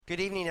Good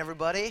evening,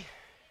 everybody.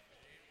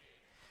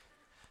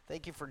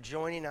 Thank you for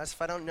joining us.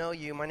 If I don't know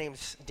you, my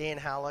name's Dan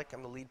Halleck.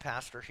 I'm the lead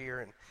pastor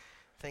here, and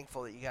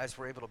thankful that you guys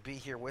were able to be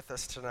here with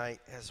us tonight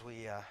as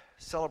we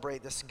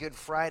celebrate this Good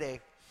Friday.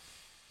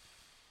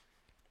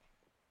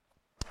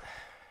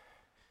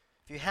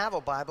 If you have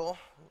a Bible,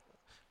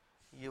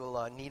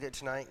 you'll need it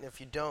tonight, and if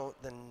you don't,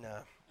 then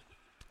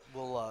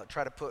we'll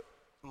try to put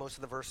most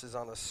of the verses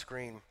on the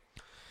screen.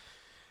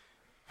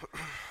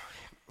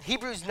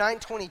 Hebrews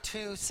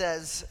 9:22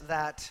 says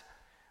that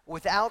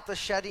without the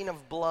shedding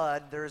of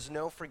blood, there is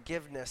no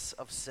forgiveness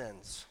of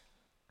sins.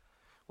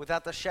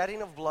 Without the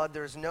shedding of blood,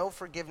 there is no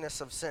forgiveness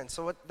of sins.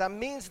 So that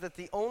means that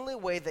the only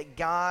way that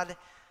God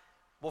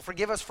will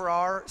forgive us for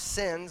our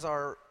sins,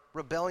 our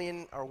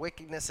rebellion, our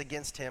wickedness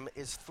against him,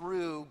 is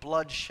through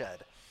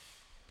bloodshed.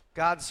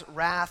 God's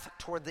wrath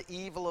toward the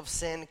evil of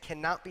sin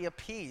cannot be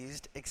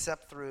appeased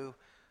except through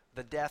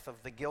the death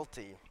of the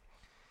guilty.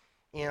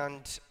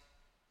 And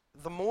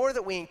the more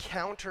that we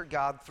encounter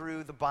God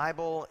through the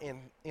Bible and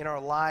in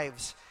our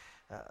lives,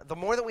 the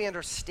more that we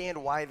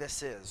understand why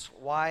this is,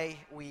 why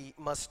He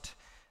must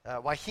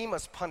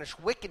punish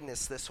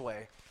wickedness this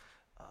way.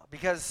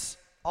 Because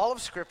all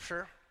of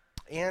Scripture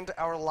and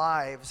our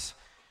lives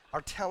are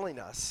telling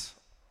us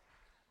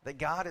that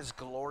God is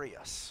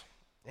glorious,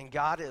 and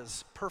God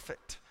is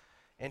perfect,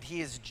 and He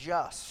is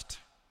just,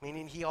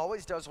 meaning He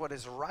always does what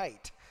is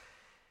right,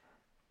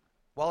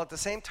 while at the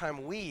same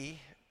time we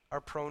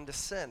are prone to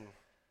sin.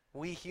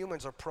 We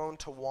humans are prone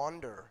to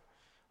wander.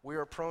 We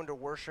are prone to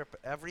worship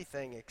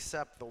everything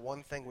except the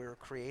one thing we were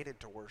created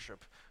to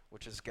worship,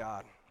 which is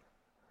God.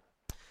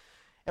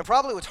 And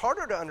probably what's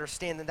harder to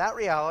understand than that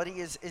reality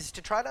is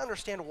to try to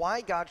understand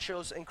why God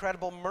shows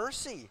incredible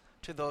mercy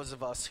to those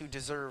of us who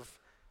deserve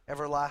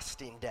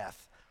everlasting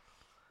death.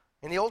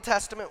 In the Old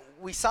Testament,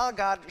 we saw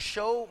God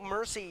show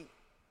mercy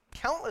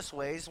countless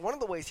ways. One of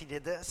the ways he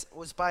did this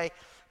was by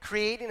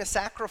creating a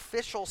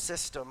sacrificial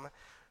system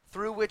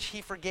through which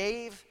he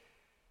forgave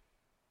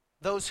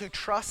those who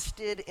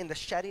trusted in the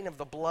shedding of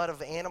the blood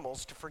of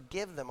animals to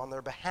forgive them on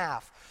their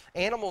behalf.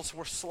 Animals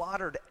were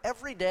slaughtered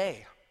every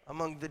day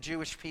among the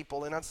Jewish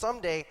people, and on some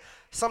days,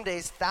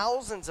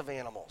 thousands of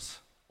animals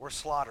were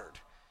slaughtered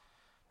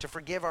to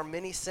forgive our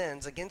many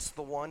sins against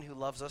the one who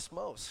loves us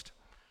most.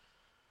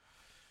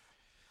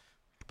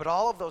 But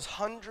all of those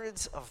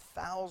hundreds of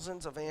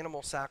thousands of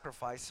animal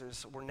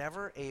sacrifices were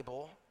never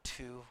able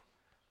to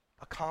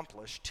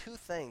accomplish two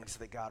things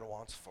that God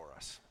wants for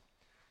us.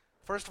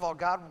 First of all,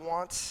 God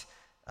wants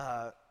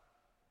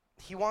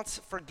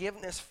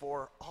forgiveness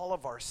for all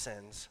of our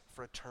sins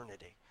for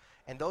eternity.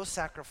 And those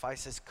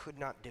sacrifices could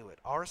not do it.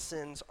 Our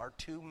sins are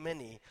too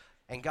many,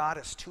 and God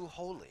is too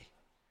holy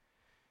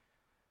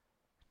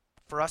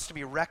for us to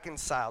be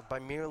reconciled by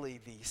merely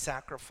the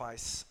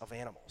sacrifice of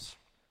animals.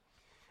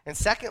 And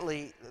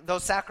secondly,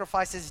 those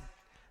sacrifices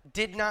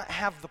did not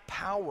have the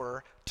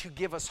power to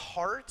give us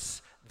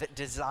hearts that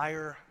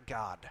desire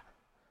God.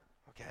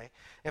 Okay?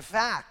 In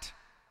fact,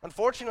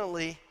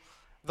 unfortunately,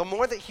 the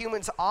more that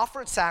humans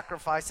offered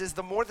sacrifices,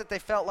 the more that they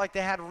felt like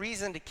they had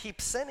reason to keep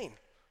sinning,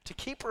 to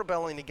keep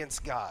rebelling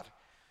against God.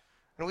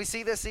 And we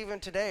see this even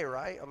today,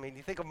 right? I mean,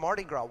 you think of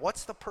Mardi Gras.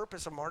 What's the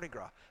purpose of Mardi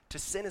Gras? To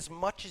sin as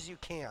much as you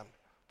can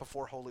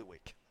before Holy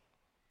Week.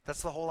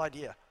 That's the whole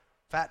idea.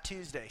 Fat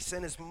Tuesday,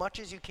 sin as much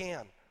as you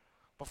can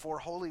before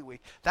Holy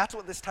Week. That's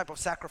what this type of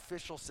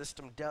sacrificial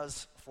system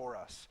does for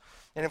us.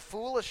 And in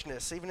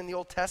foolishness, even in the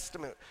Old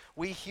Testament,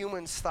 we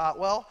humans thought,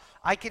 well,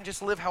 I can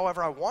just live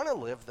however I want to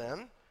live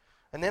then,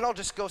 and then I'll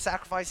just go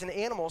sacrifice an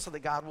animal so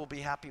that God will be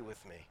happy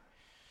with me.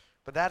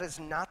 But that is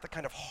not the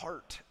kind of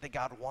heart that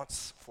God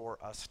wants for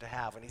us to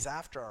have, and he's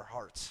after our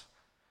hearts.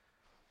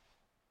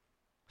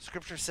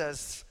 Scripture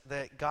says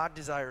that God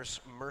desires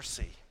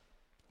mercy,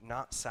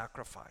 not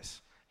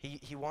sacrifice.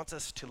 He wants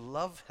us to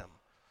love him.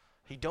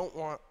 He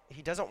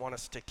doesn't want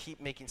us to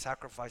keep making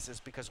sacrifices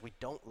because we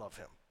don't love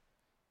him.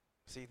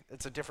 See,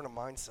 it's a different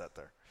mindset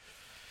there.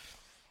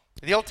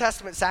 The Old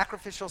Testament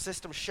sacrificial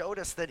system showed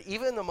us that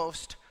even the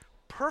most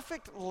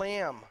perfect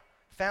lamb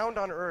found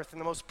on earth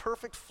and the most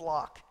perfect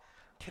flock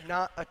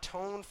cannot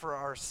atone for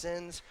our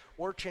sins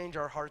or change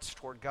our hearts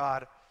toward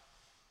God.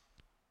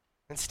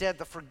 Instead,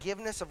 the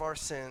forgiveness of our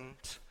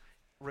sins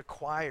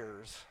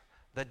requires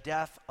the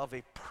death of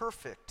a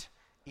perfect,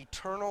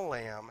 eternal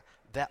lamb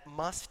that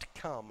must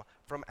come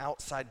from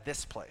outside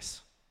this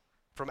place,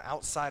 from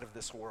outside of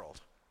this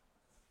world.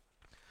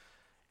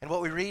 And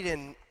what we read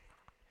in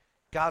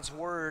God's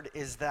word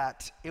is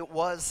that it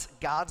was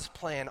God's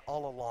plan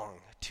all along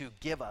to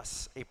give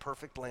us a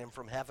perfect lamb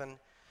from heaven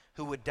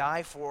who would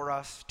die for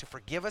us, to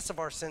forgive us of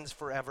our sins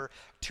forever,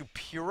 to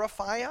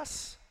purify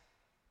us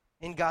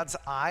in God's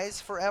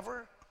eyes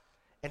forever,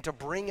 and to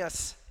bring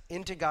us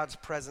into God's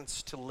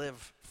presence to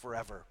live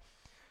forever.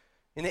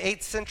 In the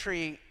 8th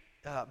century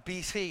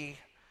BC,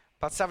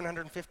 about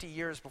 750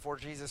 years before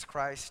Jesus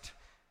Christ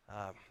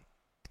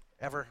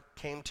ever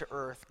came to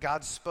earth,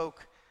 God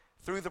spoke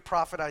through the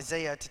prophet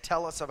Isaiah to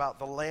tell us about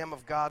the Lamb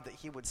of God that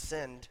he would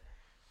send.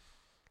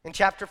 In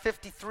chapter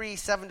 53,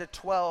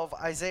 7-12,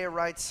 Isaiah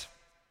writes,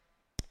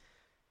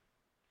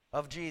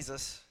 of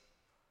Jesus,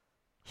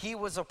 he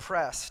was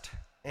oppressed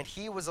and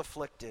he was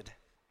afflicted,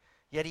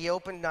 yet he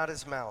opened not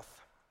his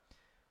mouth.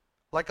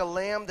 Like a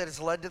lamb that is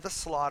led to the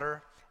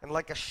slaughter, and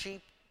like a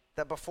sheep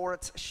that before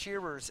its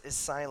shearers is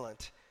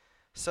silent,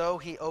 so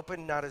he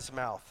opened not his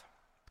mouth.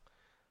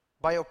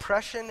 By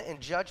oppression and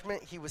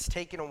judgment he was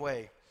taken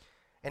away.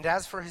 And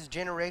as for his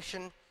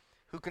generation,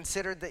 who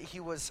considered that he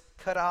was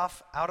cut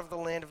off out of the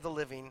land of the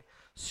living,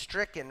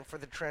 stricken for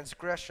the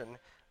transgression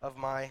of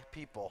my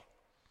people.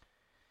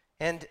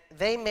 And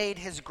they made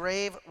his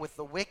grave with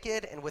the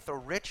wicked and with a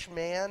rich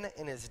man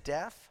in his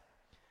death,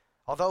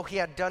 although he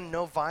had done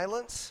no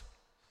violence,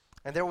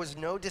 and there was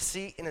no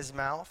deceit in his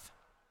mouth.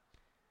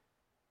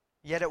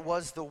 Yet it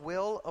was the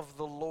will of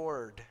the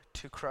Lord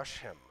to crush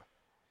him.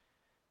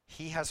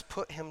 He has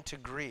put him to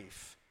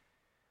grief.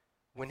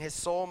 When his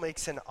soul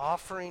makes an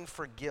offering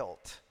for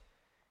guilt,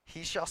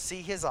 he shall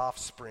see his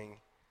offspring.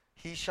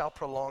 He shall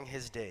prolong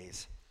his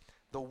days.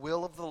 The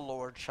will of the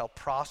Lord shall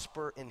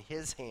prosper in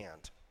his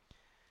hand.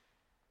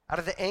 Out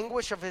of the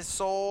anguish of his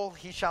soul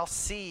he shall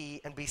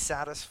see and be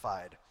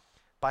satisfied.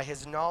 By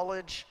his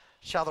knowledge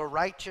shall the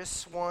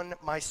righteous one,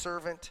 my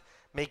servant,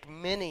 make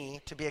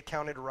many to be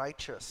accounted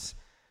righteous,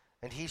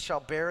 and he shall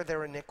bear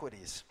their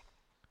iniquities.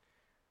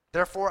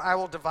 Therefore I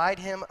will divide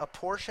him a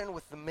portion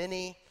with the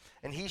many,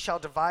 and he shall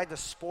divide the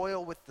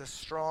spoil with the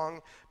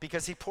strong,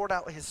 because he poured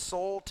out his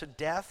soul to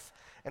death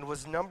and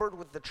was numbered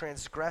with the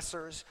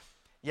transgressors,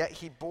 yet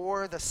he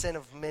bore the sin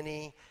of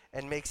many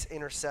and makes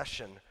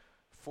intercession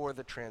for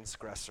the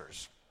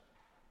transgressors.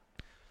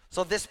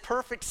 So this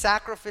perfect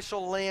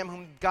sacrificial lamb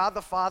whom God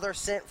the Father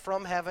sent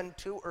from heaven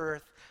to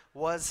earth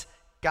was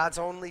God's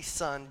only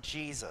Son,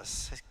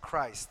 Jesus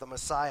Christ, the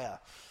Messiah.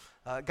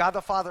 God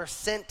the Father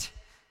sent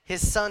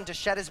his Son to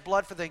shed his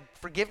blood for the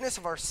forgiveness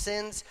of our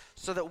sins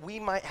so that we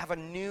might have a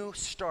new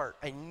start,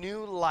 a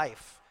new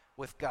life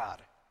with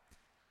God.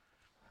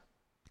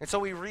 And so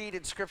we read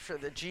in Scripture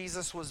that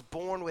Jesus was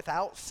born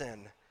without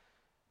sin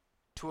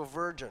to a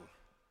virgin.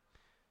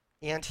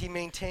 And he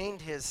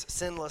maintained his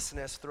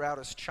sinlessness throughout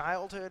his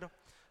childhood,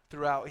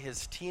 throughout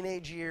his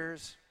teenage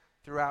years,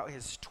 throughout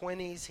his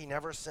 20s. He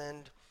never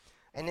sinned.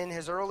 And in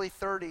his early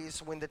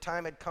 30s, when the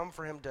time had come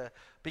for him to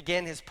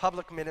begin his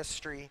public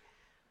ministry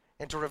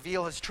and to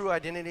reveal his true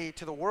identity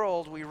to the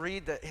world, we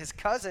read that his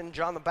cousin,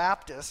 John the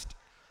Baptist,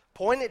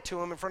 pointed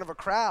to him in front of a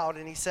crowd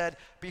and he said,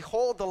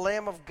 "Behold the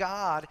Lamb of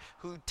God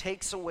who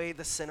takes away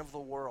the sin of the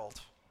world."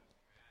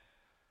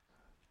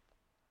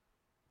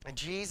 And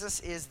Jesus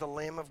is the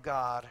Lamb of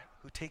God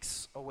who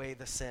takes away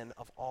the sin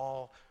of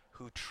all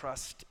who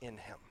trust in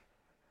him.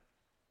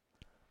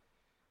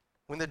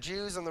 When the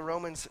Jews and the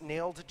Romans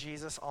nailed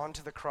Jesus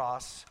onto the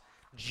cross,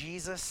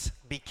 Jesus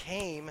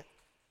became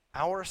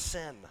our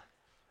sin,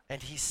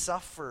 and he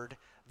suffered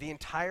the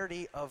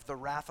entirety of the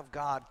wrath of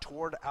God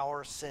toward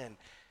our sin.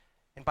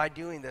 And by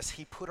doing this,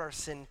 he put our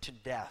sin to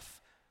death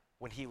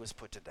when he was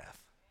put to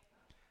death.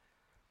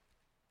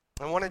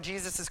 And one of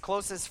Jesus'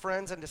 closest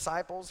friends and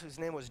disciples, whose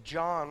name was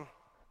John,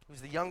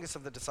 who's the youngest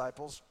of the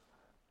disciples,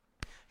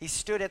 he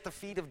stood at the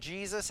feet of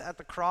Jesus at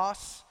the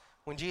cross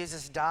when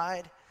Jesus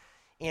died.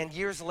 And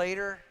years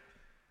later,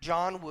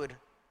 John would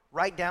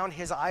write down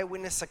his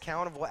eyewitness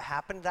account of what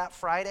happened that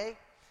Friday,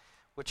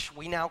 which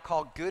we now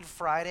call Good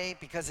Friday,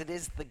 because it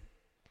is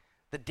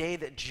the day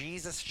that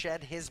Jesus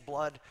shed his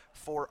blood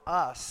for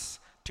us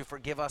to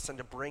forgive us and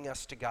to bring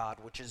us to God,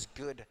 which is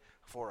good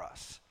for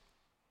us.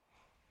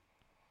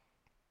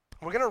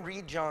 We're going to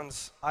read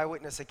John's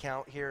eyewitness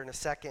account here in a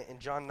second in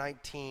John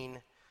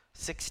 19,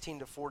 16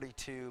 to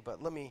 42,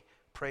 but let me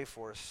pray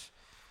for us.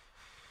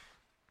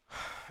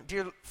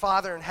 Dear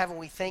Father in heaven,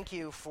 we thank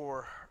you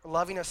for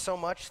loving us so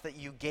much that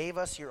you gave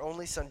us your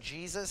only Son,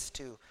 Jesus,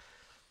 to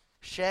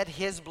shed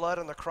his blood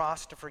on the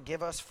cross to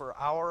forgive us for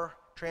our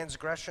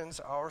transgressions,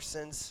 our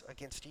sins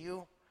against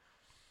you.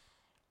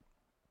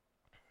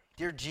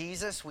 Dear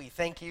Jesus, we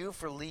thank you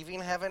for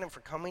leaving heaven and for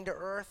coming to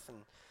earth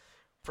and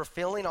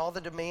fulfilling all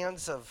the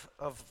demands of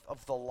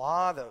the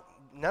law that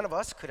none of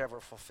us could ever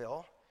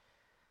fulfill.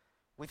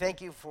 We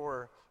thank you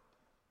for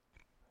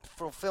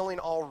fulfilling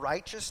all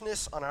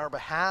righteousness on our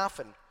behalf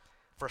and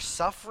for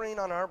suffering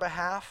on our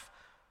behalf.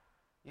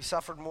 You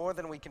suffered more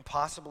than we can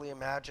possibly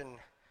imagine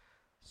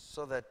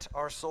so that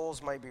our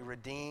souls might be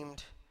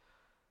redeemed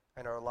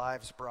and our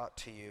lives brought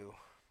to you.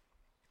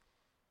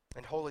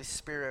 And Holy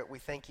Spirit, we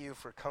thank you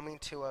for coming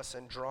to us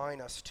and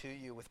drawing us to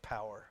you with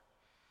power.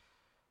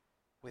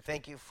 We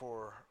thank you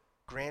for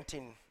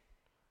granting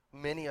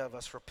many of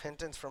us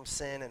repentance from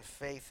sin and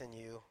faith in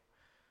you.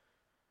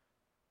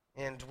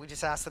 And we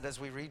just ask that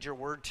as we read your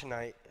word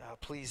tonight,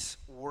 please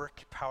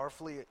work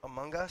powerfully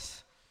among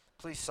us.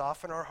 Please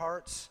soften our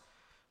hearts.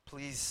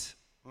 Please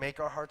make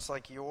our hearts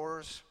like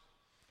yours.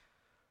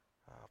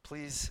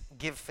 Please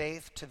give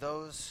faith to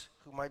those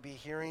who might be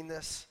hearing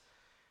this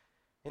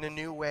in a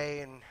new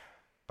way and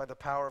by the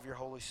power of your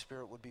Holy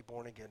Spirit would be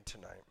born again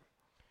tonight.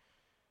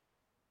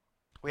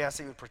 We ask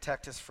that you would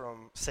protect us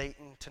from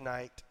Satan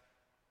tonight.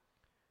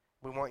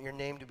 We want your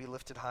name to be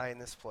lifted high in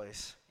this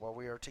place while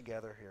we are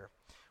together here.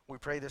 We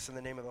pray this in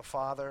the name of the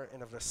Father,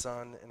 and of the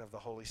Son, and of the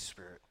Holy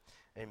Spirit.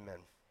 Amen.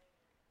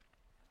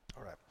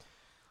 All right.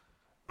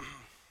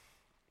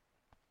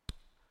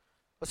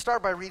 Let's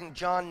start by reading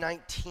John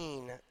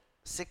 19,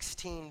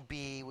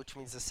 16b, which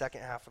means the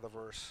second half of the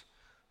verse,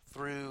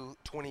 through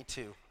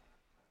 22.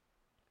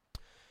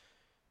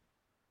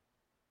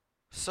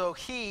 So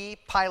he,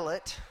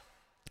 Pilate,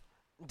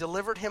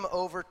 delivered him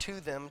over to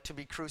them to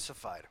be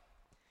crucified.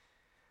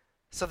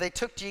 So they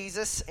took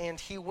Jesus, and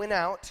he went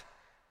out,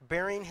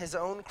 bearing his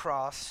own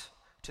cross,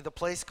 to the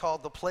place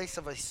called the Place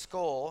of a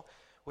Skull,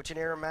 which in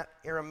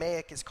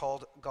Aramaic is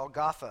called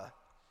Golgotha.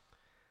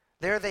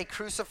 There they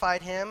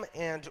crucified him,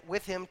 and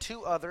with him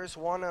 2 others,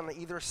 one on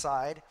either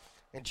side,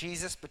 and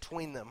Jesus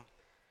between them.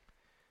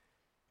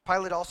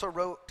 Pilate also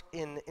wrote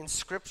an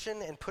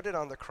inscription and put it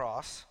on the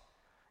cross.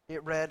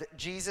 It read,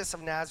 "Jesus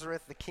of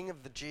Nazareth, the King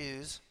of the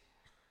Jews."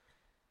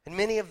 And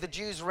many of the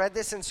Jews read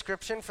this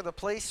inscription, for the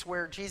place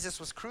where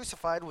Jesus was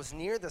crucified was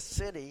near the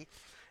city,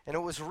 and it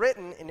was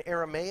written in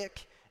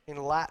Aramaic, in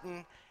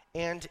Latin,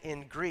 and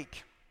in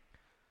Greek.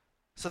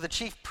 So the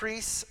chief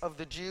priests of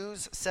the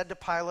Jews said to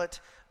Pilate,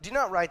 "Do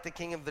not write the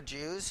King of the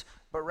Jews,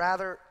 but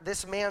rather,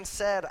 this man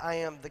said, 'I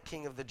am the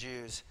King of the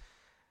Jews.'"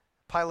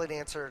 Pilate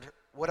answered,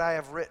 "What I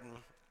have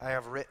written, I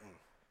have written."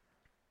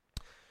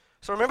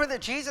 So remember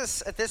that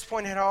Jesus at this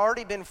point had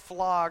already been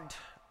flogged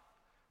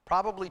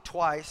probably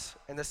twice,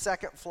 and the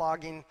second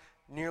flogging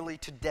nearly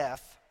to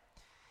death.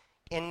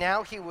 And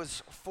now he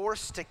was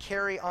forced to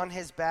carry on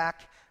his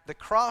back the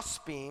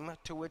crossbeam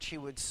to which he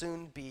would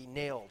soon be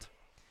nailed.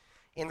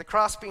 And the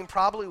crossbeam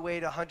probably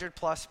weighed 100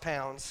 plus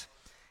pounds,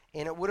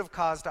 and it would have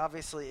caused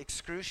obviously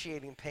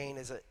excruciating pain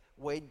as it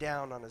weighed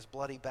down on his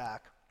bloody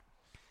back.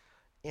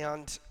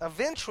 And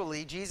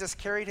eventually, Jesus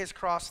carried his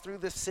cross through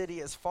the city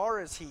as far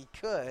as he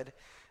could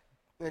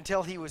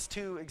until he was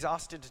too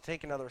exhausted to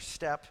take another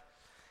step.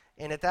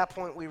 And at that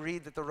point, we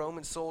read that the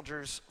Roman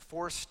soldiers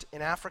forced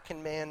an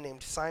African man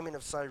named Simon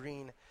of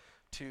Cyrene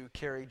to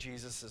carry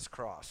Jesus'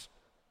 cross.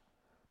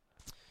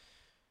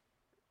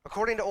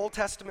 According to Old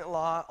Testament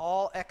law,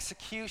 all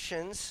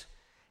executions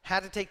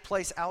had to take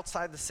place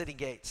outside the city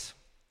gates.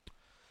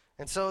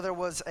 And so there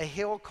was a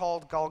hill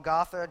called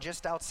Golgotha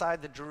just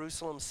outside the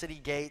Jerusalem city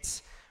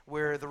gates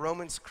where the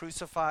Romans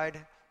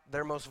crucified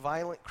their most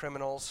violent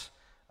criminals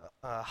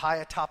high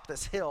atop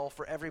this hill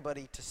for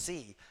everybody to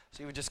see. So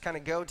you would just kind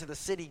of go to the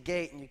city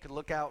gate and you could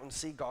look out and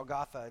see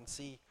Golgotha and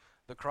see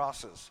the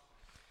crosses.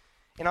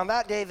 And on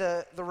that day,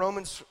 the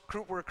Romans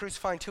were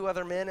crucifying 2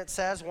 other men, it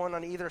says, one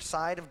on either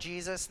side of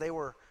Jesus. They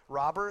were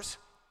robbers.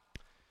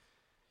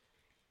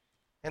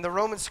 And the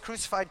Romans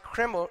crucified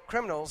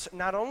criminals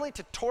not only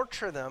to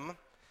torture them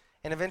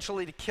and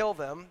eventually to kill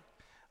them,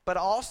 but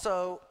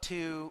also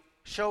to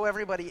show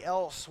everybody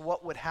else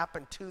what would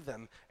happen to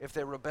them if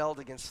they rebelled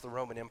against the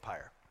Roman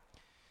Empire.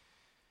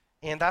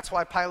 And that's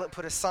why Pilate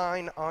put a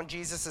sign on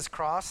Jesus'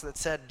 cross that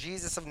said,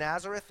 "Jesus of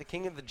Nazareth, the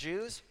King of the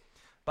Jews."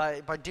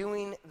 By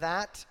doing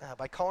that,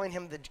 by calling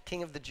him the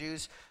King of the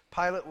Jews,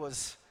 Pilate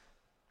was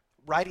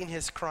writing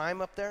his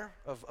crime up there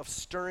of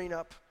stirring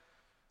up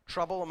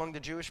trouble among the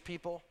Jewish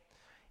people.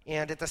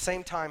 And at the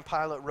same time,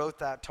 Pilate wrote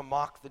that to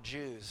mock the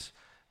Jews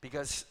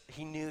because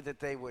he knew that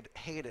they would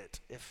hate it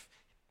if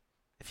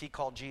he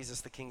called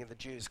Jesus the King of the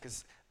Jews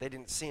because they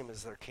didn't see him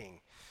as their king.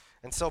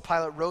 And so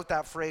Pilate wrote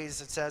that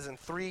phrase, it says, in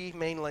 3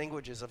 main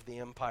languages of the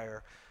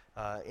empire,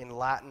 in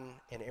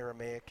Latin, in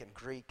Aramaic, and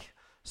Greek,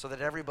 so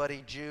that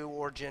everybody, Jew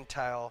or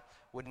Gentile,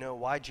 would know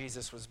why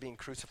Jesus was being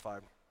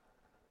crucified.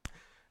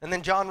 And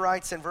then John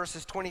writes in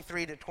verses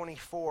 23 to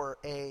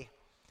 24a,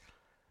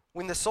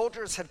 "When the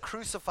soldiers had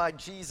crucified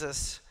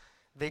Jesus,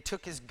 they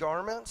took his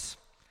garments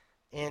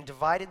and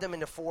divided them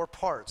into 4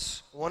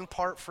 parts, 1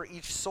 part for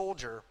each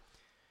soldier,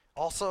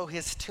 also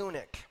his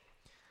tunic.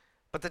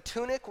 But the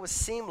tunic was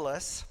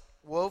seamless,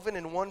 woven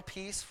in one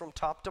piece from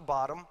top to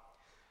bottom.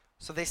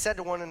 So they said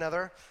to one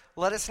another,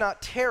 'Let us not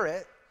tear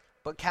it,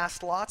 but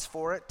cast lots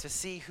for it to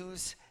see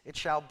whose it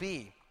shall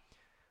be.'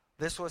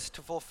 This was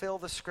to fulfill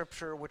the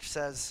scripture which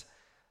says,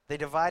 'They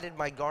divided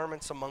my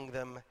garments among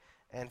them,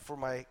 and for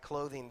my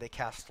clothing they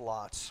cast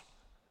lots.'"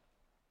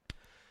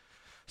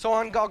 So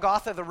on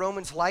Golgotha, the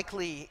Romans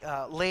likely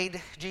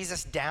laid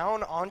Jesus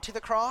down onto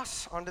the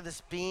cross, onto this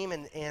beam,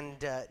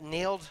 and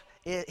nailed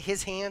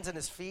his hands and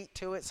his feet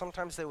to it.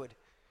 Sometimes they would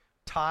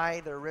tie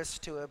their wrists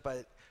to it,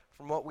 but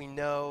from what we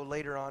know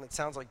later on, it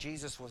sounds like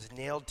Jesus was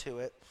nailed to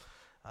it.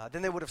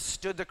 Then they would have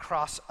stood the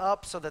cross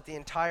up so that the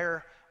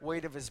entire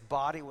weight of his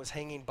body was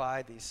hanging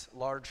by these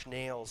large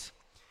nails.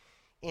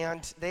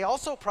 And they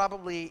also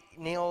probably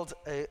nailed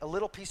a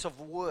little piece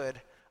of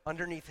wood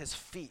underneath his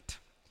feet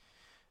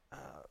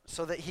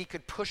so that he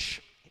could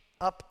push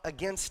up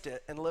against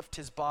it and lift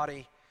his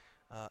body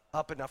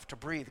up enough to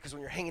breathe. Because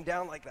when you're hanging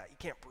down like that, you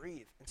can't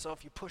breathe. And so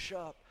if you push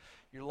up,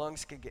 your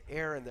lungs could get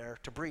air in there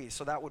to breathe.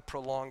 So that would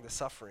prolong the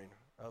suffering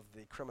of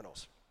the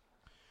criminals.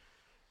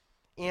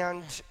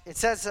 And it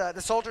says the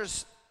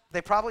soldiers,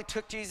 they probably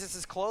took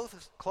Jesus'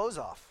 clothes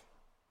off.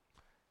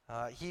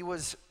 He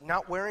was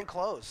not wearing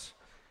clothes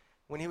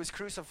when he was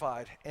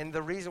crucified, and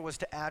the reason was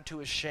to add to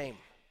his shame.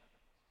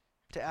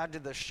 to add to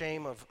the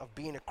shame of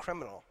being a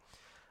criminal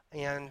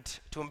and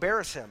to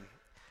embarrass him.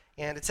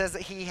 And it says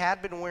that he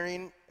had been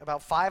wearing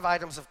about 5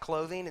 items of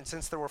clothing, and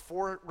since there were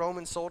 4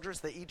 Roman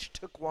soldiers, they each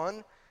took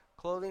one.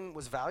 Clothing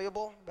was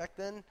valuable back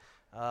then.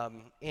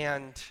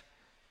 And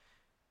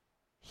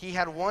he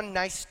had one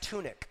nice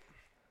tunic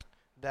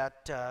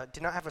that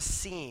did not have a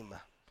seam,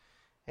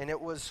 and it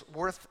was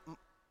worth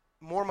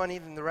more money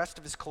than the rest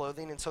of his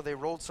clothing, and so they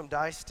rolled some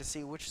dice to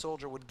see which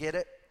soldier would get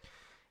it.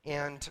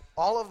 And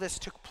all of this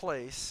took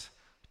place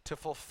to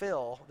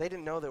fulfill, they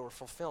didn't know they were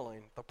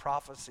fulfilling the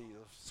prophecy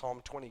of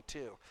Psalm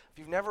 22. If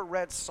you've never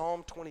read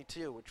Psalm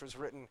 22, which was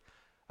written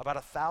about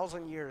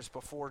 1,000 years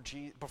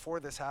before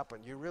this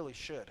happened, you really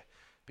should,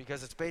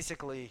 because it's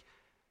basically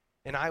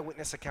an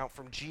eyewitness account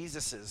from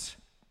Jesus'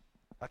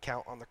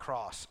 account on the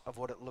cross of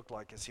what it looked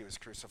like as he was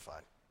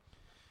crucified.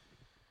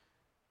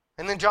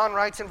 And then John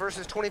writes in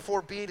verses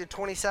 24b to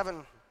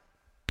 27,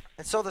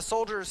 and so the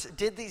soldiers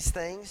did these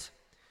things,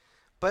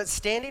 but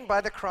standing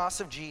by the cross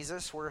of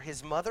Jesus were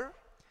his mother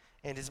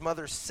and his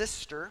mother's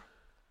sister,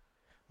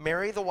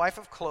 Mary the wife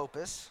of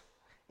Clopas,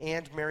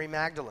 and Mary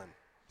Magdalene.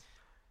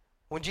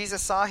 When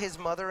Jesus saw his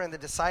mother and the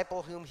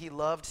disciple whom he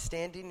loved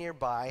standing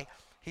nearby,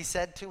 he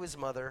said to his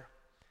mother,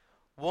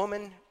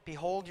 "Woman,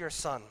 behold your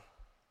son."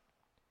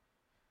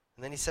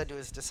 And then he said to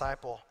his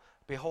disciple,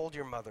 "Behold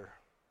your mother."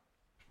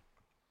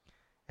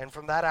 And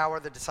from that hour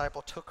the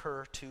disciple took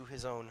her to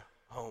his own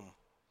home.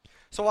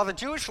 So while the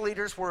Jewish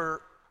leaders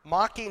were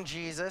mocking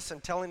Jesus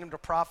and telling him to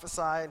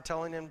prophesy and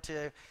telling him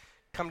to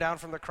come down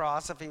from the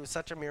cross if he was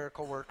such a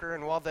miracle worker,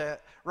 and while the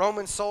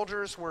Roman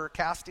soldiers were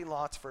casting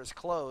lots for his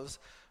clothes,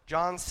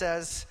 John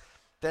says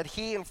that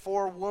he and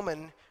 4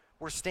 women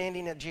were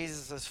standing at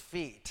Jesus'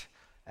 feet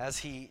as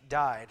he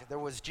died. There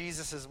was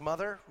Jesus'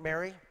 mother,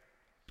 Mary.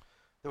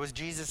 There was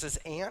Jesus'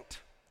 aunt.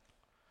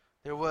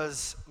 There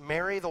was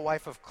Mary, the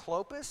wife of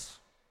Clopas.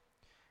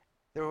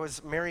 There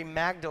was Mary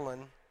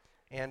Magdalene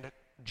and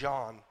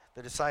John,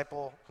 the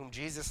disciple whom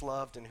Jesus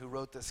loved and who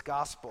wrote this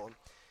gospel.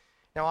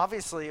 Now,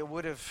 obviously, it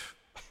would have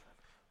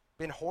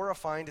been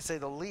horrifying, to say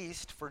the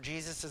least, for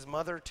Jesus'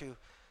 mother to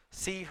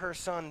see her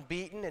son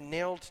beaten and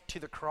nailed to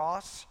the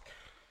cross.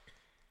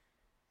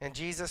 And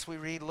Jesus, we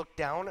read, looked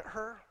down at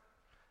her,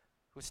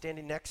 who was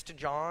standing next to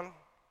John,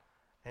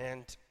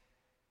 and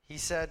he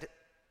said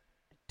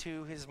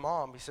to his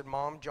mom, he said,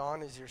 "Mom,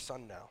 John is your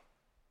son now.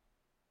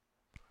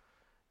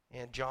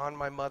 And John,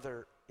 my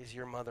mother, is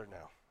your mother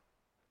now."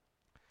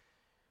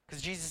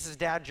 Because Jesus'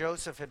 dad,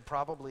 Joseph, had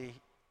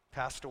probably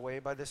passed away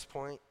by this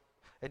point.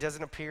 It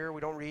doesn't appear,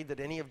 we don't read that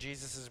any of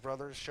Jesus'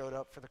 brothers showed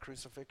up for the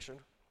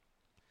crucifixion.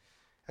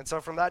 And so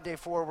from that day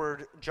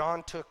forward,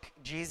 John took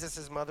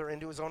Jesus' mother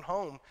into his own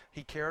home.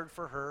 He cared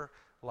for her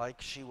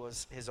like she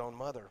was his own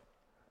mother.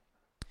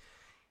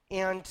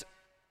 And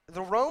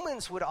the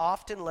Romans would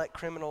often let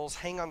criminals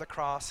hang on the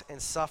cross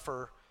and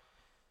suffer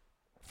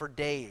for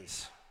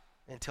days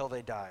until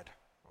they died,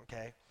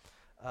 okay?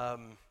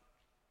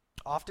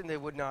 Often they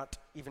would not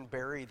even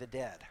bury the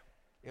dead.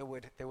 They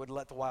would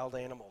let the wild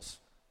animals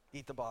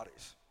eat the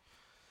bodies.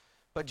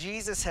 But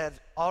Jesus had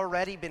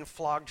already been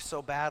flogged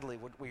so badly,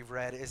 what we've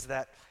read, is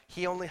that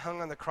he only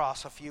hung on the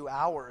cross a few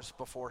hours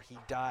before he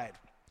died.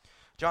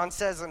 John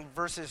says in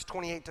verses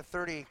 28 to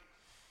 30,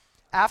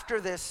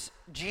 after this,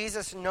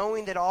 Jesus,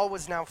 knowing that all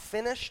was now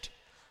finished,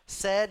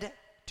 said,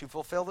 to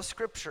fulfill the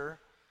scripture,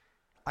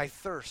 "I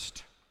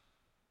thirst."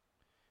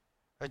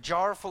 A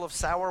jar full of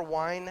sour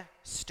wine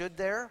stood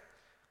there,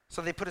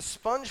 so they put a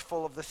sponge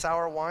full of the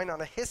sour wine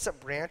on a hyssop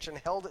branch and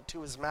held it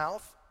to his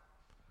mouth.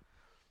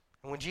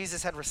 And when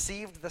Jesus had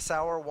received the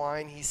sour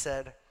wine, he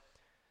said,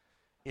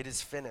 "It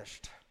is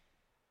finished."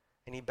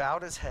 And he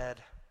bowed his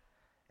head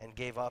and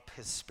gave up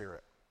his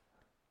spirit.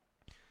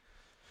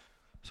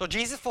 So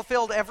Jesus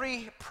fulfilled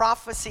every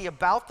prophecy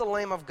about the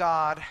Lamb of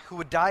God who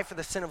would die for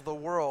the sin of the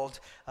world.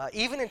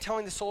 Even in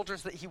telling the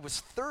soldiers that he was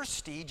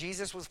thirsty,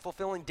 Jesus was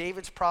fulfilling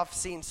David's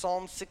prophecy in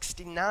Psalm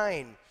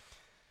 69.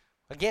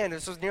 Again,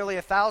 this was nearly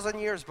 1,000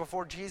 years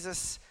before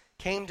Jesus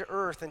came to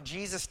earth, and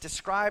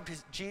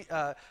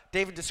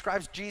David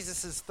describes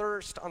Jesus'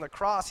 thirst on the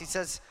cross. He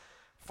says,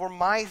 "For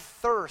my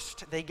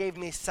thirst, they gave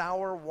me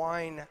sour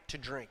wine to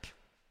drink."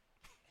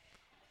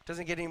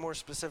 Doesn't get any more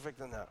specific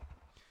than that.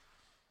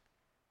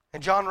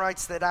 And John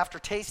writes that after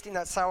tasting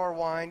that sour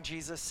wine,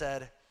 Jesus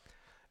said,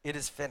 "It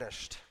is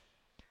finished."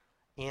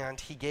 And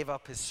he gave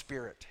up his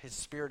spirit. His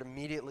spirit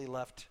immediately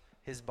left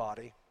his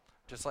body.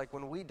 Just like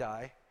when we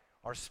die,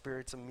 our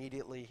spirits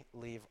immediately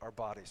leave our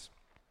bodies.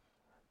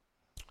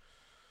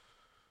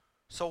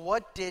 So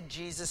what did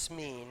Jesus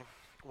mean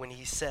when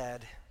he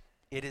said,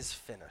 "It is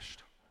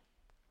finished"?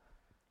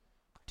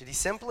 Did he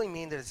simply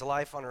mean that his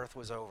life on earth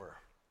was over?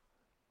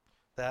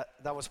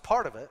 That was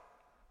part of it,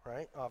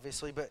 right,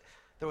 obviously, but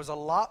there was a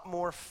lot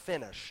more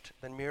finished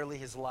than merely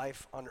his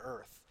life on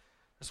earth.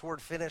 This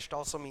word finished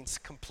also means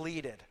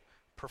completed,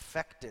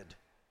 perfected.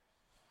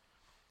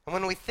 And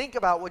when we think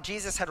about what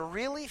Jesus had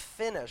really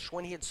finished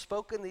when he had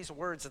spoken these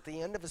words at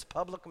the end of his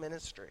public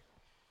ministry,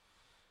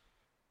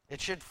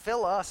 it should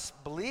fill us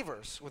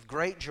believers with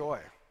great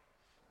joy,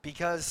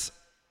 because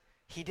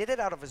He did it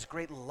out of his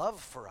great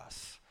love for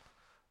us.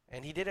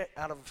 And he did it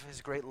out of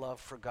his great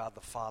love for God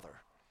the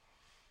Father.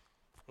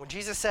 When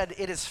Jesus said,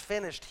 "It is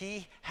finished,"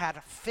 he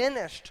had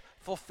finished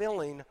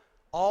fulfilling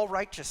all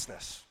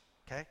righteousness,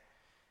 okay?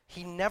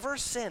 He never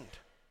sinned.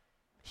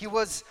 He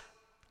was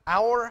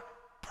our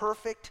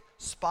perfect,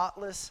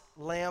 spotless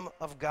Lamb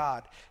of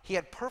God. He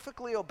had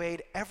perfectly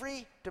obeyed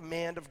every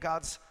demand of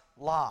God's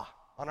law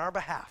on our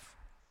behalf.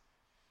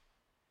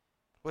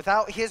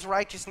 Without his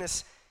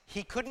righteousness,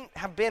 he couldn't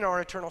have been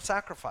our eternal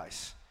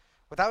sacrifice.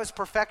 Without his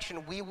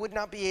perfection, we would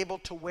not be able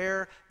to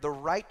wear the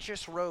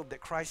righteous robe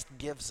that Christ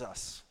gives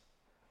us.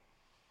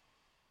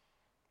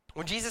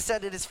 When Jesus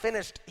said, "It is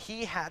finished,"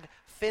 he had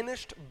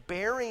finished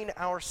bearing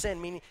our sin,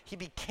 meaning he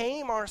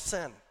became our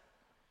sin.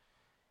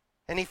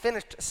 And he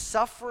finished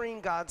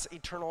suffering God's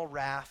eternal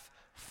wrath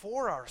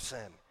for our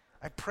sin.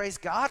 I praise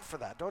God for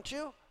that, don't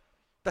you?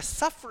 The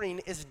suffering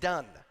is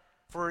done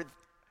for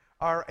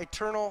our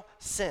eternal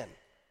sin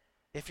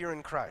if you're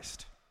in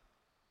Christ.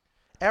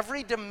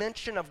 Every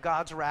dimension of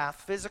God's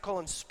wrath, physical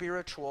and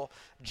spiritual,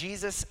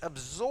 Jesus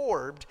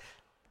absorbed,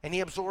 and he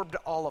absorbed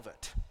all of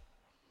it.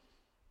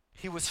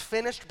 He was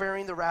finished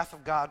bearing the wrath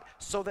of God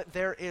so that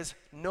there is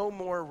no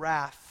more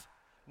wrath,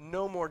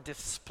 no more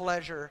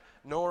displeasure,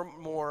 no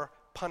more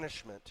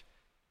punishment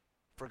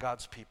for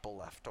God's people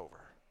left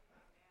over.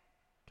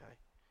 Okay?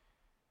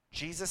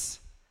 Jesus,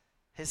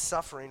 his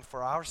suffering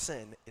for our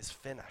sin is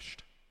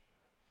finished.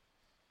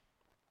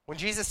 When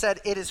Jesus said,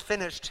 "It is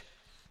finished,"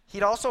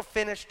 he'd also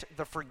finished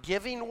the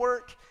forgiving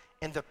work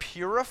and the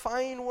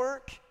purifying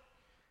work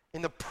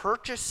and the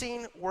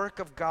purchasing work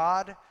of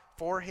God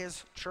for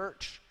his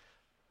church.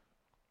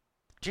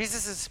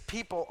 Jesus'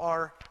 people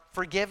are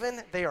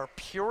forgiven. They are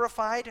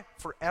purified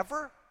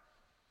forever.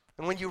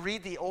 And when you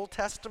read the Old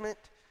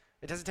Testament,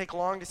 it doesn't take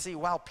long to see,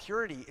 wow,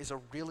 purity is a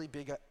really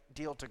big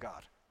deal to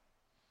God.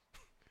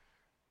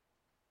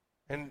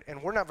 And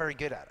we're not very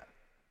good at it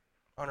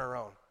on our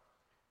own.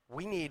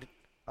 We need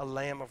a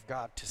Lamb of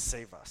God to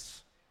save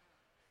us.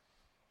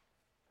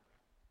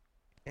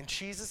 And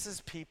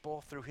Jesus'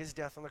 people, through his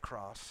death on the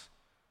cross,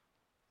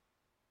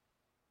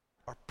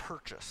 are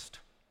purchased.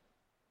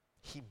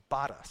 He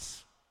bought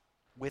us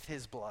with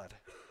his blood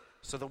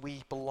so that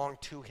we belong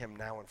to him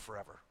now and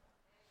forever.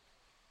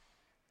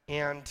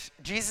 And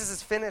Jesus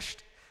is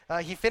finished.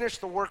 He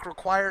finished the work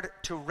required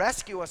to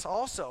rescue us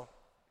also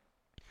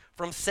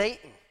from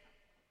Satan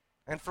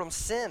and from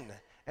sin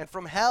and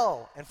from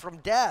hell and from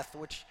death,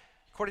 which,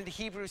 according to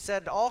Hebrews,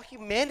 said all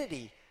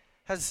humanity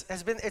has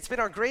been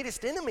our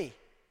greatest enemy.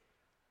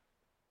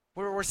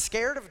 We're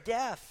scared of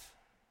death,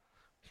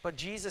 but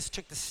Jesus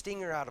took the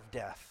stinger out of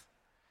death.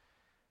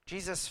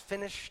 Jesus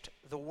finished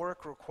the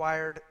work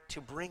required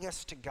to bring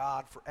us to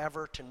God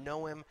forever, to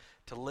know him,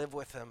 to live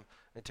with him,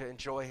 and to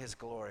enjoy his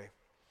glory.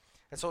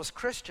 And so as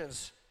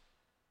Christians,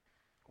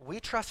 we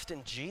trust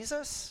in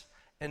Jesus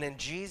and in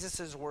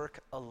Jesus' work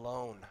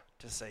alone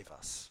to save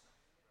us.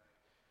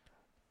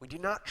 We do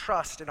not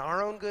trust in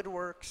our own good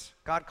works.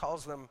 God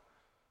calls them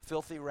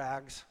filthy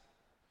rags.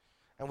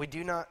 And we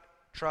do not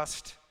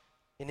trust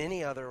in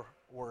any other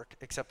work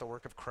except the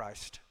work of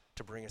Christ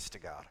to bring us to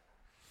God.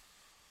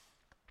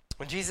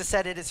 When Jesus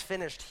said, "It is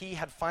finished," he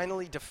had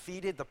finally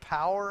defeated the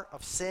power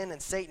of sin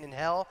and Satan and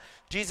hell.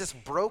 Jesus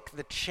broke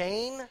the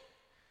chain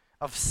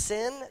of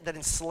sin that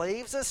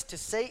enslaves us to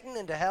Satan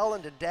and to hell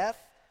and to death.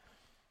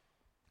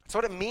 That's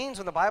what it means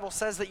when the Bible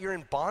says that you're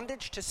in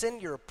bondage to sin,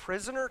 you're a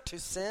prisoner to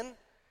sin.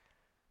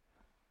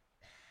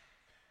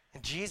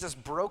 And Jesus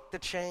broke the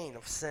chain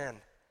of sin.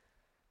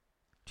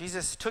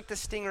 Jesus took the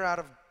stinger out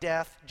of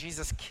death.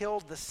 Jesus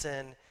killed the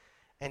sin.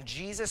 And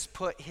Jesus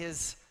put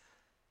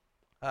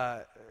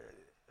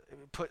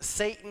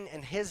Satan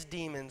and his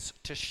demons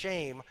to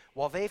shame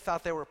while they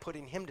thought they were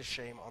putting him to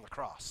shame on the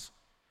cross.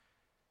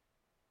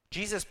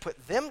 Jesus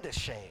put them to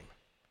shame.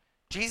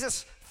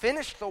 Jesus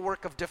finished the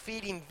work of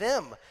defeating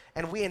them.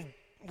 And we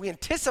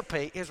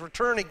anticipate his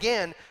return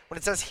again when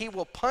it says he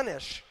will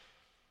punish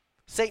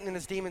Satan and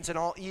his demons and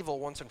all evil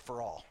once and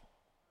for all.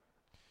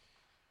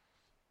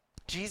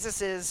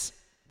 Jesus is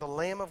the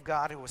Lamb of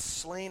God who was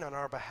slain on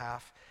our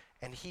behalf,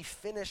 and he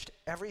finished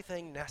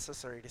everything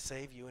necessary to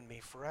save you and me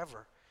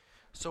forever.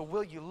 So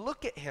will you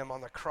look at him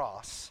on the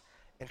cross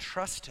and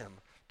trust him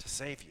to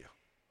save you?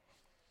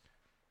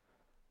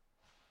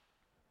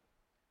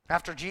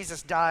 After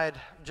Jesus died,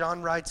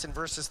 John writes in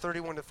verses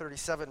 31 to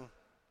 37,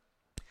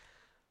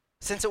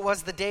 "Since it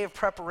was the day of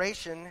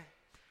preparation,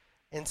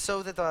 and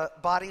so that the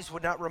bodies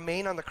would not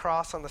remain on the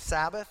cross on the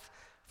Sabbath,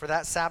 for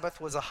that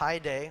Sabbath was a high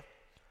day,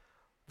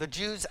 the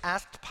Jews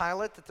asked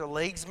Pilate that their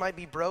legs might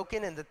be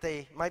broken and that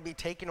they might be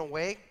taken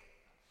away.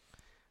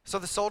 So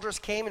the soldiers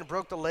came and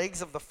broke the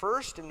legs of the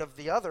first and of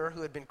the other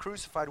who had been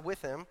crucified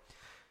with him.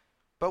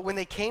 But when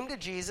they came to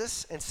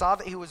Jesus and saw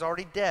that he was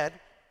already dead,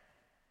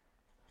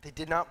 they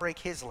did not break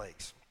his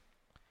legs.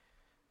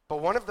 But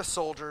one of the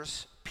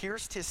soldiers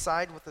pierced his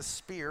side with a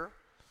spear,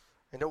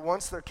 and at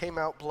once there came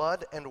out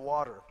blood and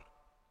water.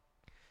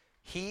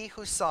 He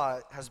who saw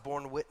it has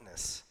borne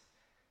witness.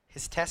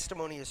 His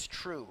testimony is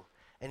true,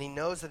 and he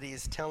knows that he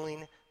is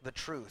telling the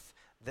truth,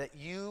 that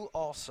you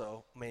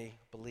also may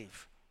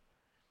believe.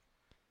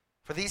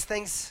 For these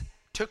things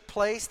took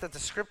place that the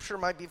scripture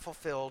might be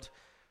fulfilled.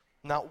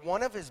 Not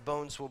one of his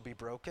bones will be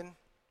broken.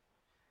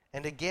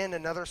 And again,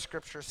 another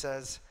scripture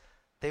says,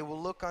 they will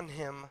look on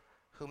him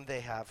whom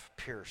they have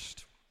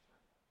pierced.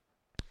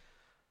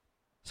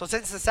 So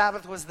since the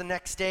Sabbath was the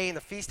next day and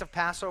the feast of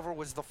Passover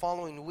was the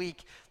following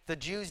week, the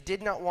Jews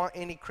did not want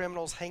any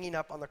criminals hanging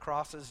up on the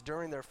crosses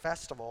during their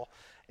festival.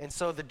 And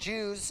so the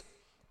Jews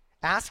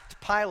asked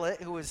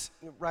Pilate, who was,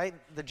 right,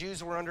 the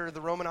Jews were under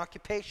the Roman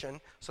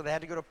occupation, so they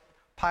had to go to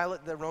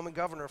Pilate, the Roman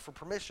governor, for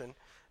permission.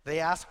 They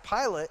asked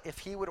Pilate if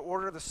he would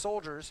order the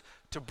soldiers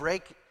to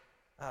break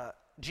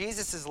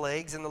Jesus'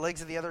 legs and the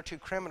legs of the other two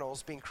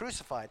criminals being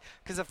crucified.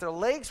 Because if their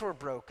legs were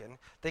broken,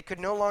 they could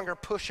no longer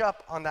push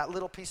up on that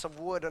little piece of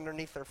wood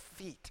underneath their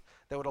feet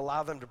that would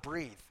allow them to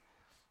breathe.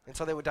 And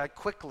so they would die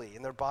quickly,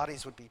 and their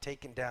bodies would be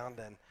taken down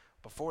then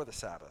before the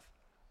Sabbath.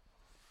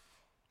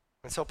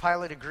 And so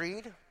Pilate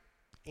agreed,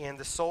 and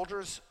the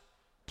soldiers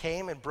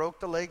came and broke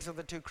the legs of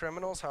the two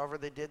criminals, however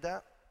they did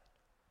that.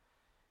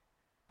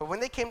 But when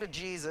they came to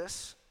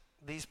Jesus,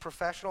 these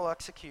professional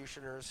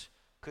executioners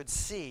could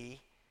see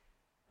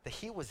that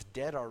he was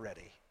dead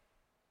already.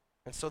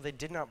 And so they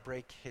did not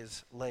break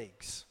his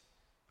legs,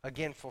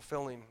 again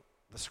fulfilling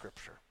the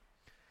scripture.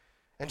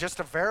 And just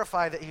to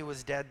verify that he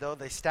was dead, though,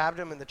 they stabbed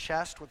him in the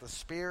chest with a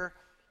spear,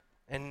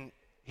 and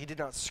he did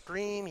not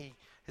scream,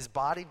 his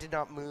body did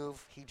not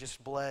move, he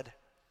just bled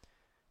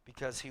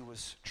because he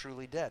was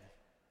truly dead.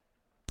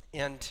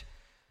 And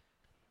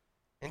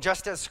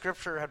just as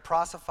scripture had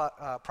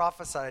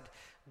prophesied,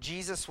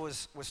 Jesus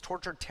was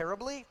tortured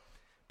terribly,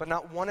 but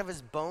not one of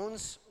his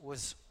bones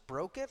was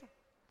broken.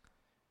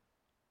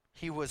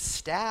 He was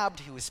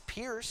stabbed, he was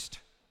pierced,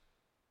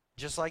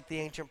 just like the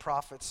ancient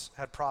prophets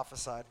had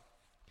prophesied.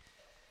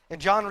 And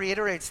John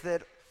reiterates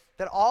that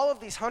all of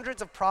these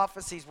hundreds of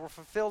prophecies were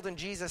fulfilled in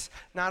Jesus,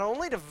 not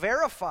only to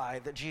verify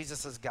that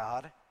Jesus is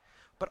God,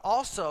 but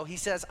also, he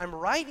says, I'm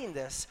writing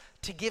this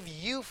to give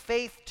you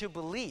faith to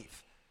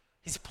believe.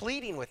 He's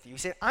pleading with you. He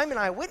said, I'm an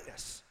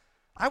eyewitness.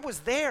 I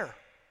was there.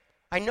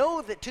 I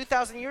know that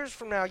 2,000 years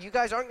from now, you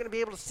guys aren't going to be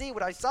able to see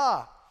what I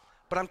saw.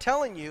 But I'm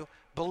telling you,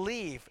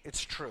 believe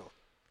it's true.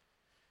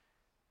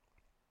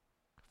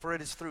 For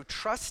it is through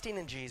trusting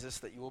in Jesus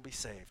that you will be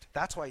saved.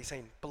 That's why he's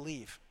saying,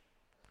 believe.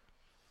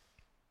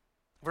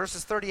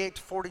 Verses 38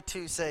 to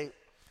 42 say,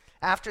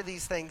 after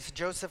these things,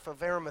 Joseph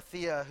of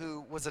Arimathea,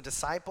 who was a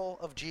disciple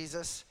of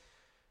Jesus,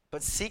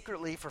 but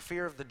secretly for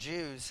fear of the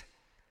Jews,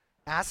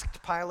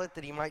 asked Pilate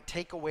that he might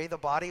take away the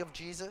body of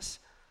Jesus,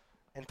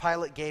 and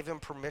Pilate gave him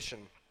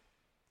permission.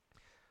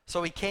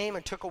 So he came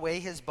and took away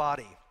his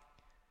body.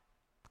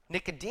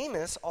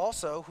 Nicodemus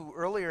also, who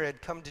earlier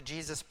had come to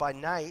Jesus by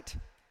night,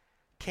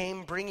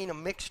 came bringing a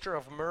mixture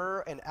of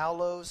myrrh and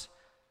aloes,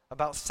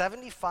 about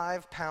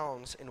 75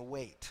 pounds in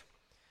weight.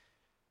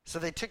 So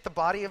they took the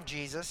body of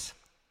Jesus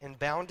and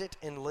bound it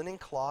in linen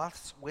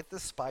cloths with the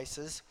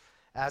spices,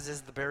 as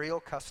is the burial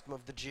custom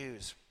of the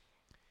Jews.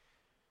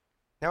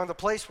 Now in the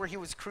place where he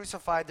was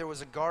crucified there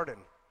was a garden,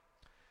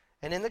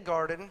 and in the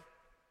garden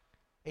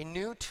a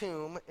new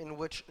tomb in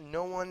which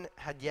no one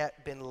had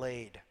yet been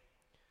laid.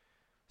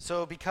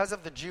 So because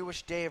of the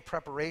Jewish day of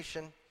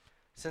preparation,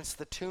 since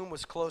the tomb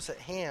was close at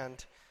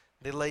hand,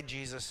 they laid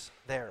Jesus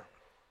there.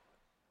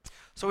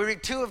 So we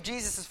read two of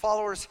Jesus'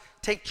 followers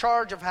take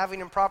charge of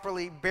having him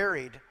properly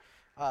buried.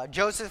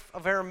 Joseph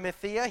of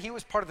Arimathea, he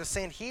was part of the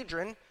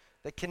Sanhedrin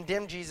that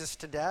condemned Jesus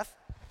to death.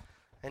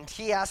 And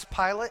he asked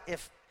Pilate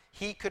if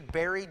he could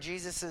bury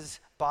Jesus'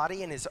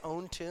 body in his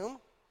own tomb.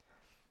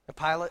 And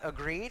Pilate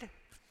agreed.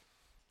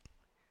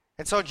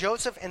 And so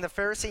Joseph and the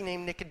Pharisee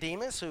named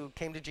Nicodemus, who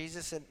came to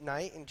Jesus at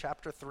night in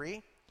chapter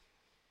 3,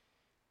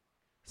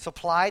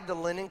 supplied the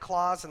linen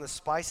cloths and the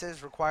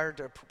spices required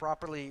to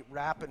properly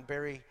wrap and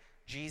bury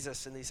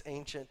Jesus in these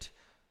ancient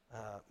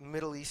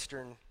Middle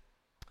Eastern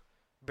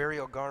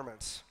burial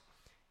garments.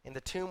 And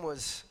the tomb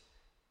was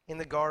in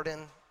the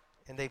garden,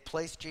 and they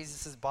placed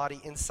Jesus' body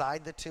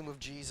inside the tomb of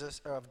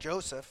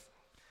Joseph.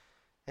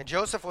 And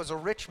Joseph was a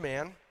rich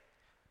man,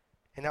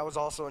 and that was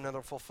also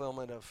another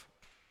fulfillment of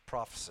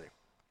prophecy.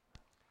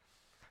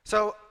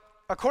 So,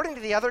 according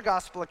to the other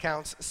gospel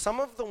accounts,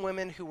 some of the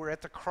women who were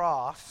at the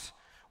cross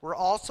were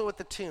also at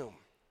the tomb.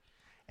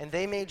 And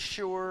they made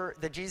sure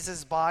that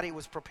Jesus' body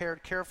was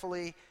prepared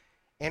carefully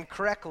and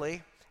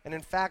correctly. And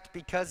in fact,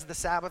 because the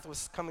Sabbath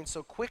was coming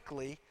so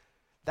quickly,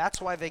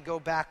 that's why they go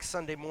back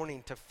Sunday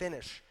morning to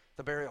finish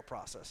the burial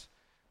process.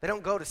 They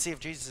don't go to see if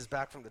Jesus is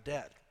back from the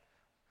dead.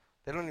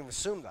 They don't even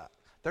assume that.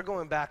 They're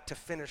going back to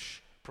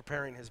finish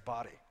preparing his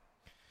body.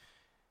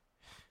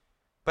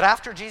 But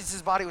after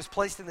Jesus' body was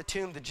placed in the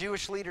tomb, the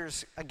Jewish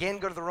leaders again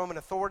go to the Roman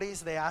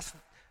authorities. They ask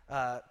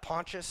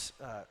Pontius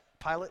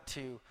Pilate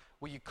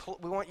we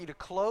want you to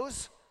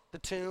close the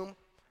tomb,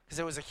 because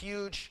there was a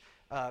huge,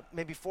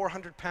 maybe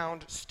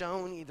 400-pound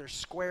stone, either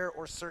square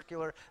or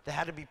circular, that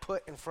had to be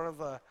put in front of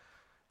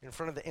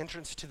the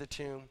entrance to the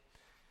tomb.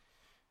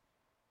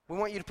 We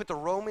want you to put the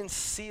Roman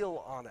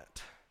seal on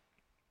it.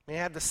 And he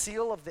had the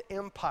seal of the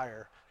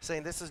empire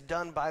saying this is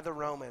done by the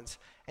Romans.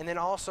 And then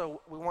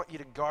also, we want you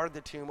to guard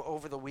the tomb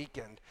over the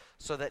weekend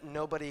so that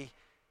none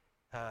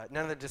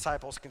of the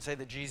disciples can say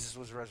that Jesus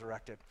was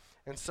resurrected.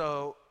 And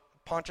so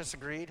Pontius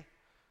agreed,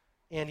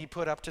 and he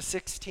put up to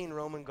 16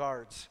 Roman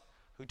guards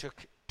who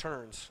took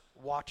turns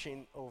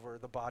watching over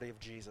the body of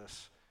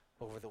Jesus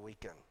over the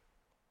weekend.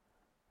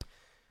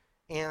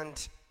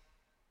 And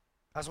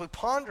as we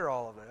ponder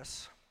all of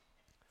this,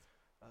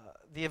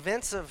 the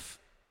events of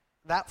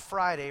that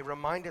Friday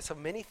remind us of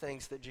many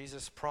things that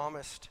Jesus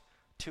promised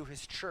to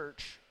his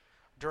church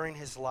during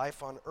his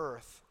life on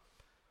earth.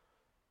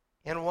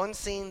 And one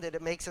scene that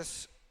it makes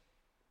us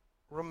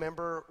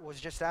remember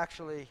was just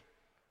actually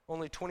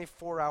only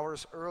 24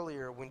 hours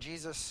earlier when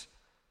Jesus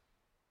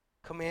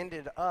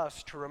commanded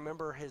us to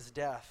remember his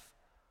death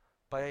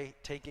by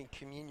taking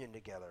communion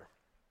together.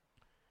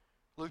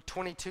 Luke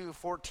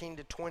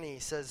 22:14-20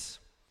 says,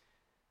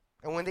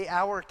 "And when the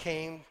hour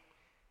came,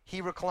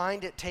 he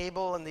reclined at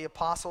table and the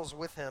apostles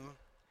with him.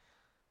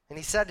 And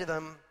he said to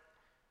them,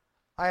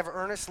 'I have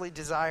earnestly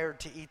desired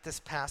to eat this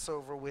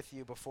Passover with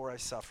you before I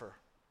suffer.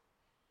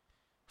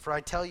 For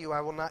I tell you,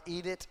 I will not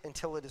eat it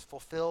until it is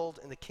fulfilled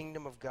in the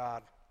kingdom of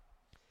God.'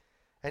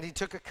 And he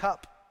took a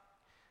cup,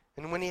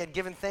 and when he had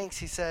given thanks,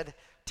 he said,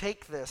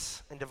 'Take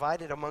this and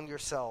divide it among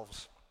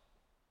yourselves.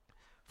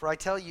 For I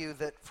tell you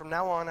that from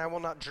now on I will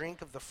not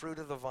drink of the fruit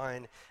of the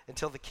vine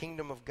until the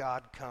kingdom of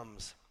God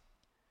comes.'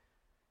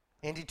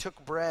 And he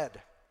took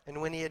bread,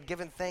 and when he had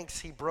given thanks,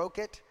 he broke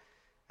it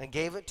and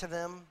gave it to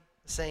them,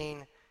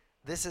 saying,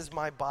 'This is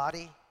my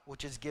body,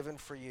 which is given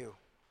for you.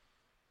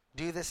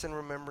 Do this in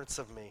remembrance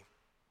of me.'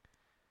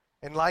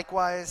 And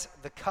likewise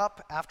the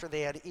cup after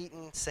they had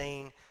eaten,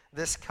 saying,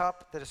 'This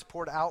cup that is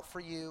poured out for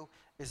you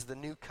is the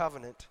new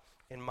covenant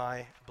in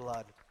my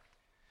blood.'"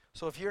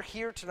 So if you're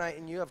here tonight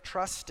and you have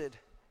trusted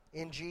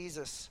in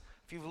Jesus,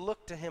 if you've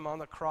looked to him on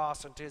the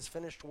cross and to his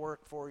finished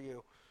work for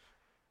you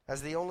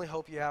as the only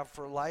hope you have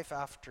for life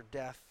after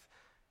death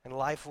and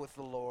life with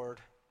the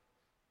Lord,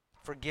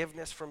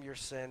 forgiveness from your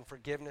sin,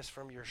 forgiveness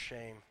from your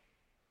shame,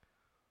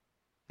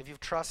 if you've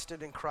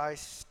trusted in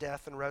Christ's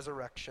death and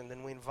resurrection,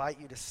 then we invite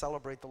you to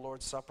celebrate the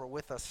Lord's Supper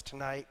with us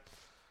tonight.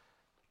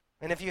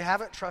 And if you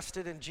haven't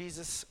trusted in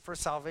Jesus for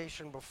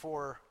salvation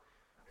before,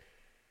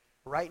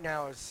 right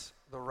now is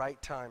the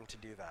right time to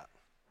do that.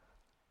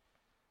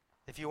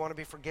 If you want to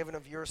be forgiven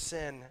of your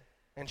sin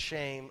and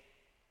shame,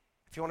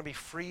 if you want to be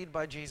freed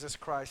by Jesus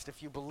Christ,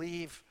 if you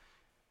believe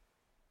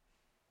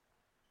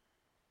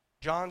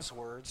John's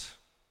words,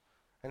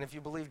 and if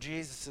you believe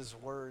Jesus'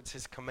 words,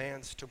 his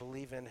commands to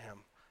believe in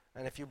him,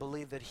 and if you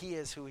believe that he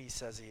is who he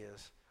says he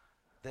is,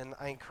 then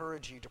I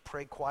encourage you to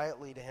pray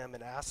quietly to him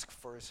and ask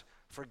for his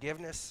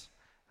forgiveness,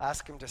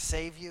 ask him to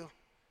save you.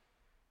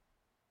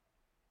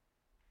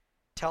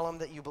 Tell him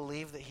that you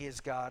believe that he is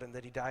God and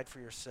that he died for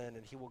your sin,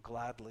 and he will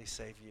gladly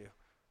save you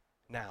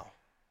now.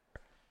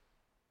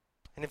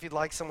 And if you'd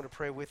like someone to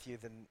pray with you,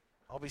 then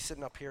I'll be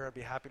sitting up here. I'd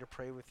be happy to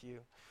pray with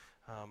you.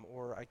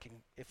 Or I can,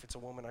 if it's a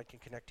woman, I can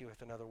connect you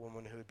with another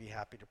woman who would be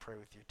happy to pray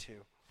with you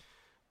too.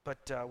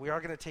 But we are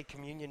going to take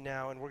communion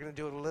now, and we're going to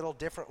do it a little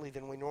differently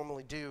than we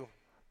normally do.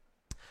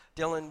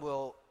 Dylan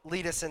will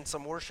lead us in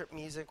some worship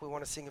music. We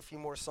want to sing a few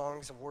more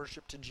songs of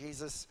worship to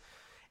Jesus.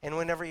 And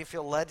whenever you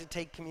feel led to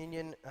take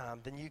communion,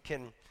 then you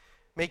can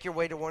make your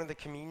way to one of the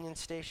communion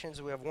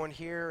stations. We have one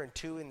here and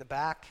two in the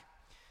back.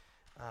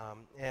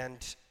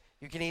 And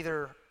you can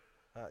either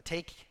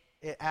take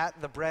it at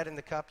the bread and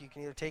the cup. You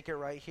can either take it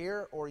right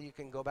here, or you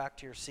can go back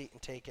to your seat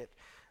and take it.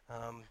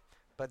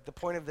 But the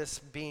point of this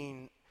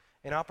being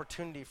an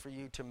opportunity for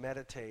you to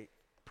meditate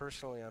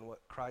personally on what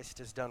Christ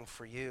has done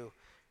for you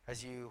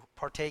as you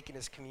partake in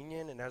his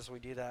communion and as we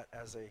do that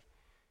as a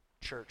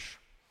church.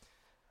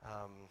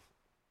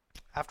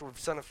 After we've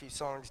sung a few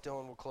songs,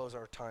 Dylan will close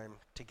our time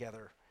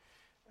together.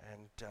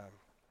 And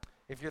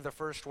if you're the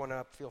first one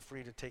up, feel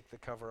free to take the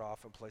cover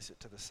off and place it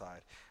to the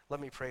side. Let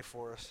me pray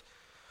for us.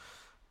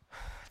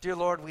 Dear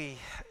Lord, we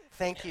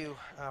thank you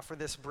for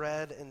this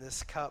bread and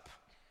this cup,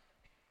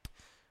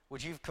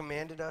 which you've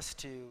commanded us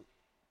to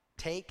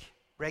take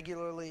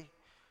regularly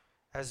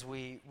as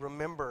we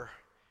remember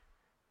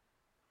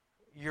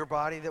your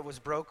body that was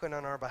broken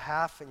on our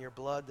behalf and your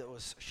blood that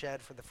was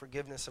shed for the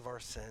forgiveness of our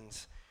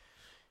sins.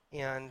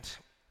 And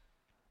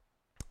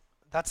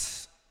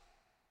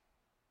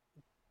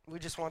we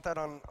just want that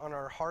on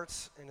our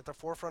hearts and at the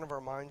forefront of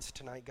our minds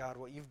tonight, God,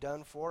 what you've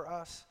done for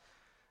us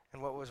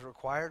and what was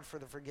required for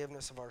the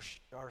forgiveness of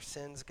our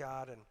sins,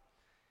 God. And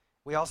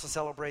we also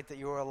celebrate that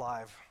you are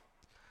alive,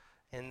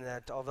 and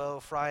that although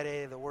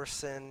Friday, the worst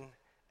sin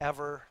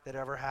that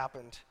ever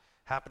happened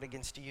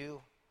against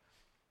you,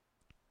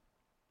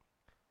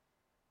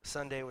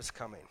 Sunday was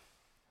coming.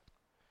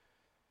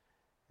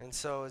 And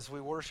so as we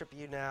worship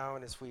you now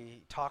and as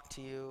we talk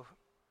to you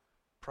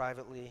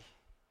privately,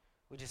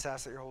 we just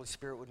ask that your Holy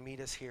Spirit would meet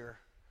us here,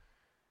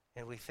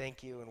 and we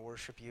thank you and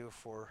worship you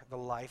for the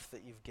life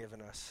that you've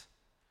given us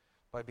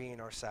by being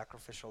our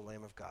sacrificial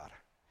Lamb of God.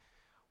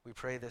 We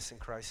pray this in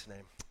Christ's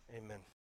name. Amen.